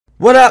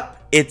What up?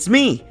 It's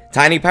me,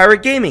 Tiny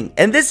Pirate Gaming,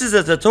 and this is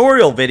a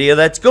tutorial video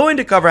that's going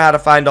to cover how to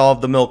find all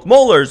of the milk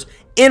molars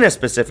in a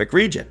specific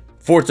region.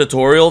 For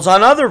tutorials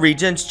on other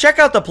regions, check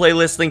out the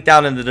playlist linked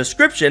down in the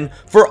description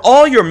for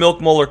all your milk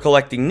molar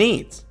collecting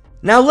needs.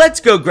 Now let's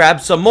go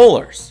grab some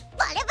molars.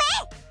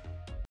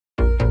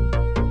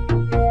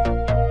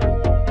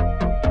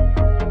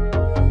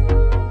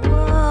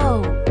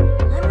 Whoa,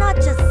 I'm not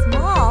just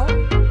small,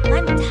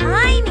 I'm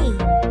tiny.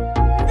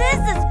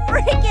 This is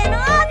freaking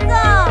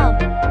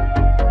awesome!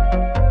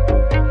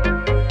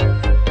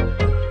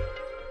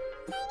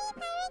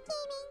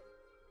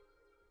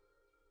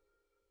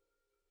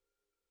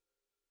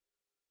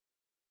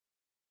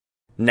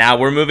 Now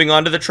we're moving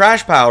on to the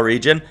trash pile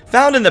region,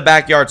 found in the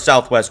backyard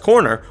southwest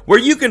corner, where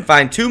you can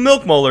find 2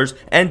 milk molars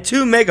and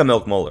 2 mega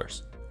milk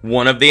molars.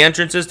 One of the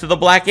entrances to the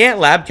Black Ant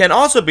Lab can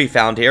also be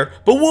found here,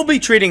 but we'll be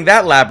treating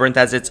that labyrinth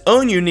as its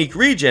own unique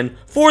region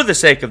for the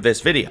sake of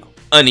this video.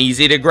 An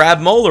easy to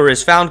grab molar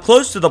is found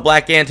close to the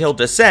Black Ant Hill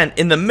descent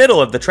in the middle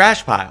of the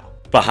trash pile.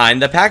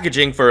 Behind the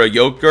packaging for a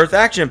yoke girth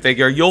action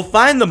figure, you'll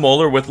find the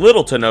molar with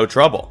little to no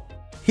trouble.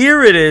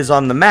 Here it is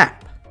on the map.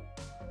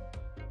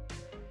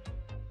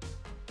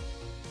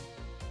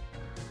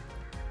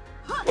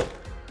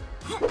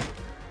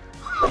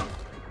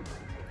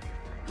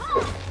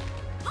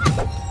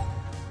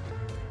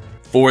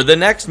 For the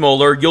next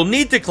molar, you'll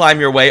need to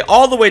climb your way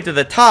all the way to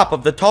the top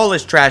of the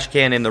tallest trash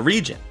can in the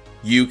region.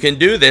 You can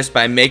do this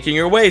by making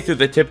your way through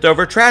the tipped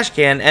over trash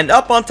can and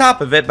up on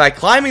top of it by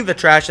climbing the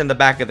trash in the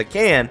back of the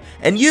can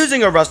and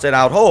using a rusted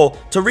out hole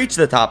to reach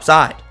the top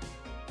side.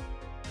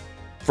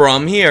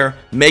 From here,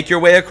 make your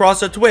way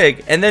across a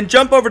twig and then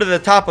jump over to the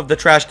top of the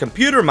trash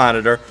computer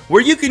monitor,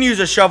 where you can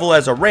use a shovel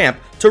as a ramp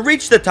to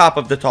reach the top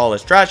of the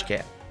tallest trash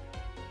can.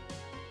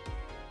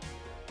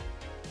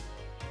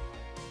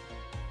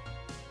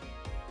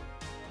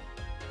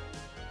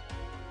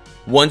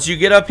 Once you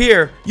get up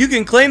here, you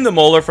can claim the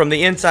molar from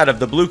the inside of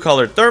the blue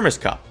colored thermos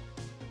cup.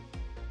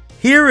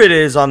 Here it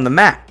is on the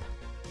map.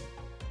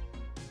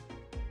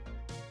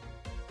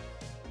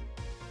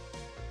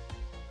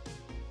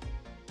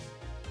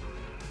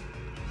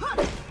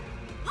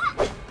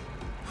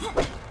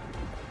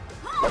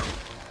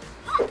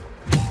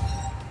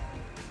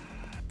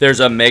 There's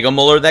a mega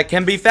molar that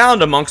can be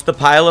found amongst the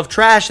pile of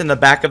trash in the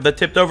back of the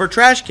tipped over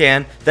trash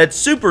can that's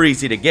super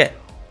easy to get.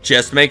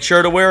 Just make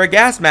sure to wear a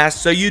gas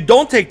mask so you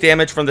don't take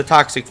damage from the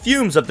toxic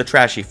fumes of the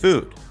trashy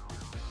food.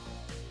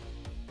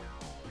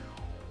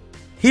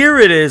 Here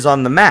it is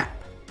on the map.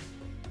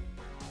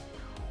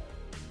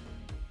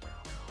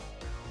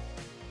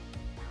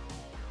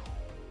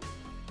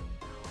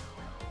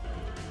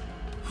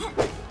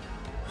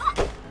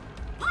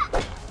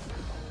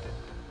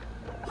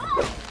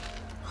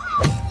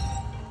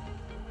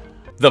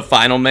 The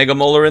final mega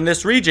molar in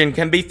this region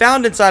can be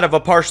found inside of a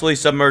partially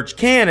submerged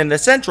can in the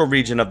central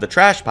region of the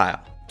trash pile.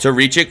 To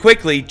reach it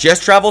quickly,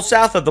 just travel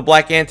south of the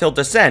Black Ant Hill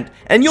descent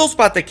and you'll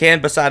spot the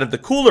can beside of the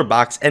cooler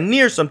box and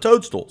near some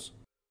toadstools.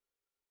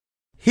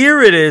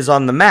 Here it is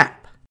on the map.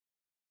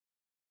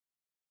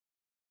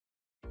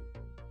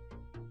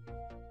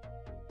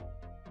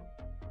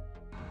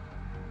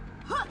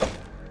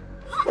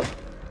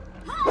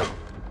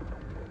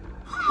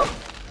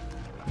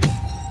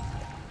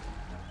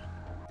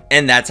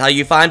 And that's how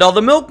you find all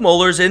the milk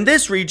molars in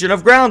this region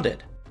of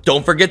Grounded.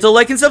 Don't forget to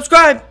like and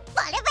subscribe.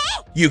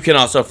 You can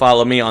also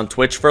follow me on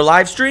Twitch for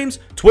live streams,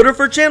 Twitter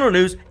for channel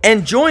news,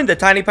 and join the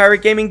Tiny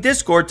Pirate Gaming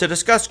Discord to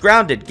discuss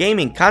Grounded,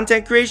 gaming,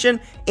 content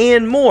creation,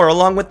 and more,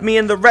 along with me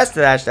and the rest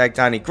of the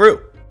 #Tiny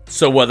crew.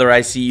 So whether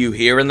I see you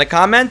here in the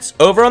comments,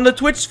 over on the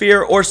Twitch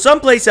sphere, or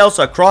someplace else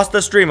across the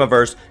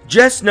Streamiverse,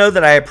 just know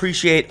that I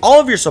appreciate all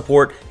of your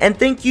support and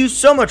thank you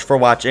so much for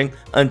watching.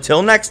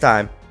 Until next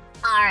time.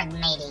 Arg,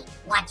 matey,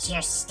 watch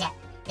your step.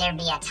 There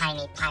be a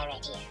tiny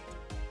pirate here.